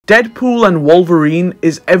Deadpool and Wolverine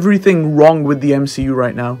is everything wrong with the MCU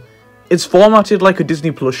right now. It's formatted like a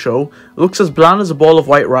Disney Plus show, looks as bland as a ball of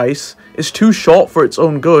white rice, is too short for its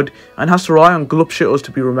own good, and has to rely on glupshitters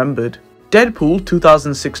to be remembered. Deadpool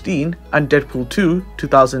 2016 and Deadpool 2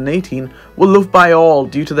 2018 were loved by all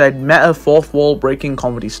due to their meta fourth wall breaking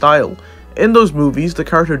comedy style. In those movies, the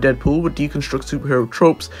character Deadpool would deconstruct superhero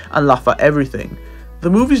tropes and laugh at everything. The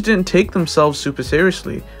movies didn't take themselves super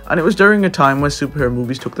seriously, and it was during a time when superhero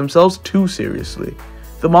movies took themselves too seriously.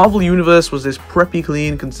 The Marvel Universe was this preppy,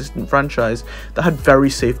 clean, consistent franchise that had very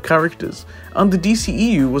safe characters, and the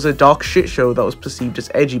DCEU was a dark shit show that was perceived as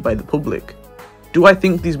edgy by the public. Do I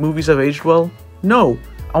think these movies have aged well? No,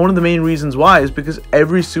 and one of the main reasons why is because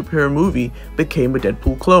every superhero movie became a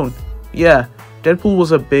Deadpool clone. Yeah, Deadpool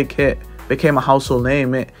was a big hit, became a household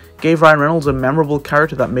name, it gave Ryan Reynolds a memorable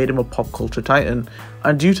character that made him a pop culture titan,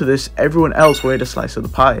 and due to this, everyone else wanted a slice of the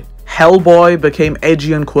pie. Hellboy became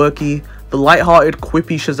edgy and quirky, the light-hearted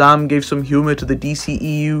quippy Shazam gave some humour to the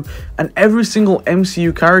DCEU, and every single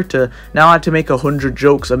MCU character now had to make 100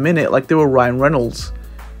 jokes a minute like they were Ryan Reynolds.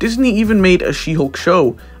 Disney even made a She-Hulk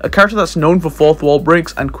show, a character that's known for fourth wall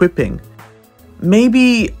breaks and quipping.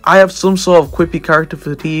 Maybe I have some sort of quippy character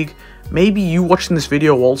fatigue, maybe you watching this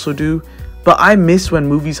video also do, but I miss when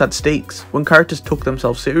movies had stakes, when characters took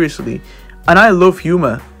themselves seriously, and I love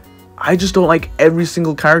humour. I just don't like every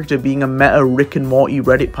single character being a meta Rick and Morty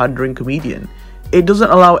Reddit pandering comedian. It doesn't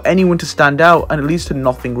allow anyone to stand out and it leads to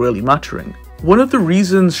nothing really mattering. One of the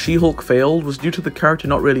reasons She-Hulk failed was due to the character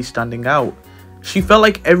not really standing out. She felt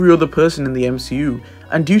like every other person in the MCU,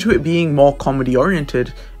 and due to it being more comedy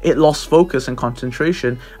oriented, it lost focus and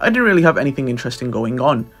concentration and didn't really have anything interesting going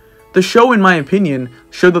on. The show, in my opinion,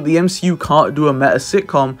 showed that the MCU can't do a meta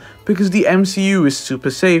sitcom because the MCU is super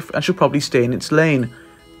safe and should probably stay in its lane.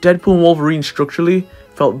 Deadpool and Wolverine structurally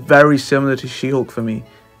felt very similar to She-Hulk for me.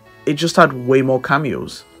 It just had way more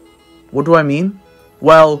cameos. What do I mean?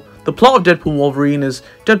 Well, the plot of Deadpool and Wolverine is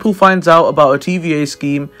Deadpool finds out about a TVA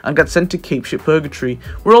scheme and gets sent to Capeship Purgatory,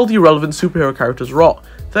 where all the irrelevant superhero characters rot.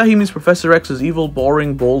 There he meets Professor X's evil,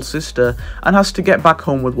 boring, bald sister and has to get back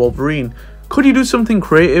home with Wolverine. Could you do something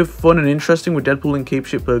creative, fun and interesting with Deadpool in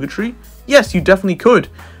Capeship Purgatory? Yes, you definitely could.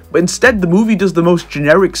 But instead, the movie does the most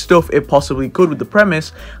generic stuff it possibly could with the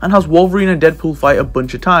premise and has Wolverine and Deadpool fight a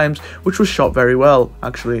bunch of times, which was shot very well,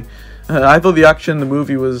 actually. I thought the action in the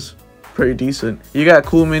movie was pretty decent. You get a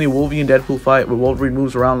cool mini Wolverine and Deadpool fight where Wolverine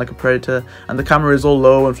moves around like a predator and the camera is all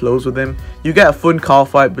low and flows with him. You get a fun car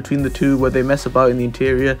fight between the two where they mess about in the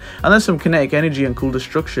interior, and there's some kinetic energy and cool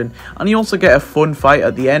destruction, and you also get a fun fight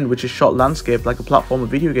at the end which is shot landscape like a platformer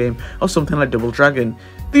video game or something like Double Dragon.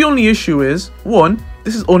 The only issue is, 1,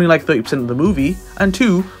 this is only like 30% of the movie, and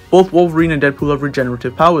 2, both Wolverine and Deadpool have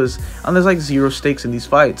regenerative powers, and there's like zero stakes in these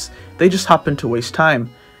fights. They just happen to waste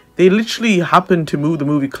time. They literally happen to move the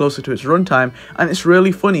movie closer to its runtime, and it's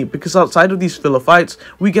really funny because outside of these filler fights,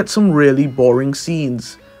 we get some really boring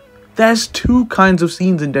scenes. There's two kinds of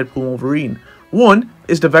scenes in Deadpool and Wolverine. One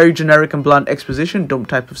is the very generic and bland exposition dump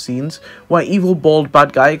type of scenes, where evil bald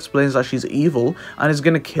bad guy explains that she's evil and is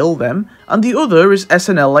gonna kill them, and the other is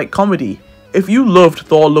SNL-like comedy. If you loved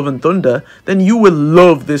Thor Love and Thunder, then you will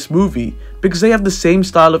love this movie, because they have the same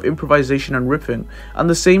style of improvisation and riffing, and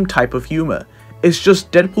the same type of humour. It's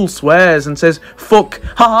just Deadpool swears and says, "Fuck,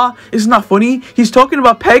 haha, isn't that funny? He's talking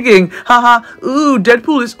about pegging, haha, ooh,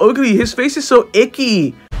 Deadpool is ugly, his face is so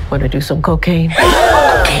icky." Want to do some cocaine?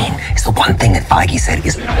 Cocaine is the one thing that Feige said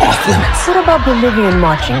is off limits. What about Bolivian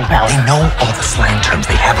marching powder? They know all the slang terms.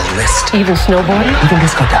 They have a list. Even snowboarding? Even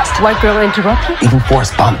disco dust. White girl interruption? Even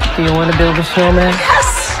Forrest Bump. Do you want to build a snowman?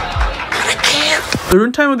 Yes! But I can't. The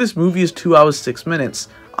runtime of this movie is 2 hours 6 minutes.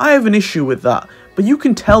 I have an issue with that, but you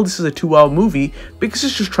can tell this is a 2-hour movie because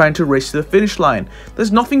it's just trying to race to the finish line.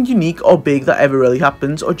 There's nothing unique or big that ever really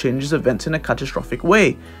happens or changes events in a catastrophic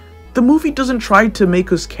way. The movie doesn't try to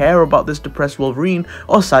make us care about this depressed Wolverine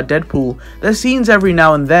or sad Deadpool. There's scenes every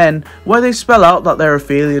now and then where they spell out that they're a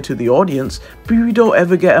failure to the audience, but we don't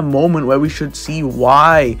ever get a moment where we should see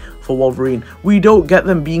why for Wolverine. We don't get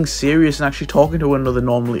them being serious and actually talking to one another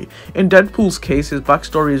normally. In Deadpool's case, his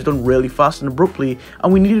backstory is done really fast and abruptly,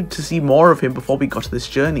 and we needed to see more of him before we got to this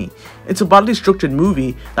journey. It's a badly structured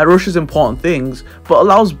movie that rushes important things, but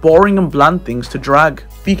allows boring and bland things to drag.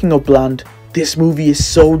 Speaking of bland, this movie is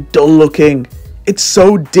so dull looking. It's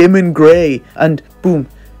so dim and grey. And boom,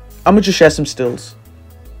 I'm gonna just share some stills.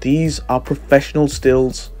 These are professional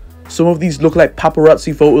stills. Some of these look like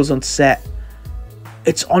paparazzi photos on set.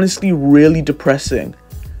 It's honestly really depressing.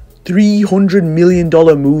 $300 million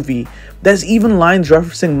movie. There's even lines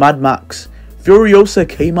referencing Mad Max. Furiosa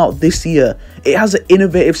came out this year. It has an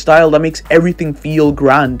innovative style that makes everything feel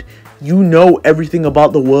grand. You know everything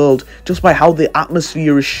about the world just by how the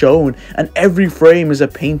atmosphere is shown, and every frame is a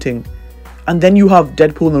painting. And then you have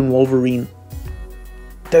Deadpool and Wolverine.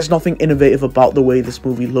 There's nothing innovative about the way this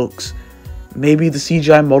movie looks. Maybe the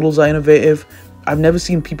CGI models are innovative. I've never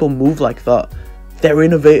seen people move like that. They're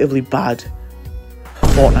innovatively bad.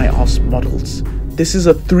 Fortnite house models. This is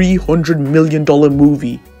a $300 million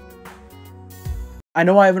movie. I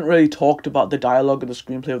know I haven't really talked about the dialogue or the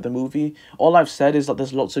screenplay of the movie. All I've said is that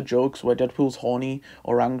there's lots of jokes where Deadpool's horny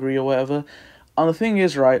or angry or whatever. And the thing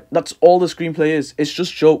is, right, that's all the screenplay is. It's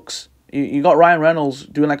just jokes. You got Ryan Reynolds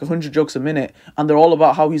doing like 100 jokes a minute, and they're all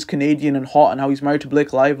about how he's Canadian and hot and how he's married to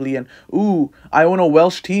Blake Lively and, ooh, I own a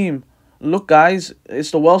Welsh team. Look guys,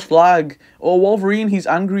 it's the Welsh flag. Oh, Wolverine, he's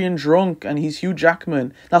angry and drunk and he's Hugh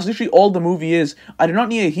Jackman. That's literally all the movie is. I do not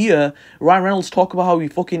need to hear Ryan Reynolds talk about how he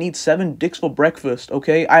fucking eats 7 dicks for breakfast,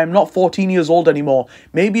 okay? I am not 14 years old anymore.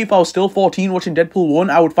 Maybe if I was still 14 watching Deadpool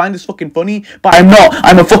 1, I would find this fucking funny, but I'm not.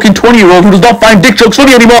 I'm a fucking 20-year-old who does not find dick jokes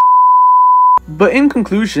funny anymore. But in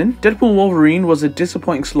conclusion, Deadpool Wolverine was a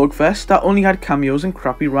disappointing slugfest that only had cameos and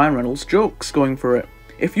crappy Ryan Reynolds jokes going for it.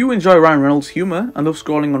 If you enjoy Ryan Reynolds' humour and love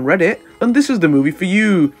scrolling on Reddit, then this is the movie for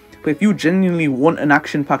you. But if you genuinely want an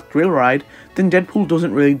action-packed thrill ride, then Deadpool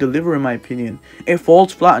doesn't really deliver in my opinion. It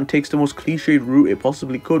falls flat and takes the most cliched route it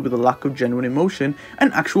possibly could with a lack of genuine emotion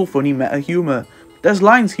and actual funny meta humour. There's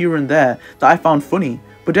lines here and there that I found funny,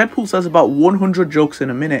 but Deadpool says about 100 jokes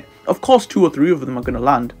in a minute. Of course 2 or 3 of them are gonna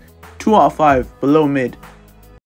land. 2 out of 5, below mid.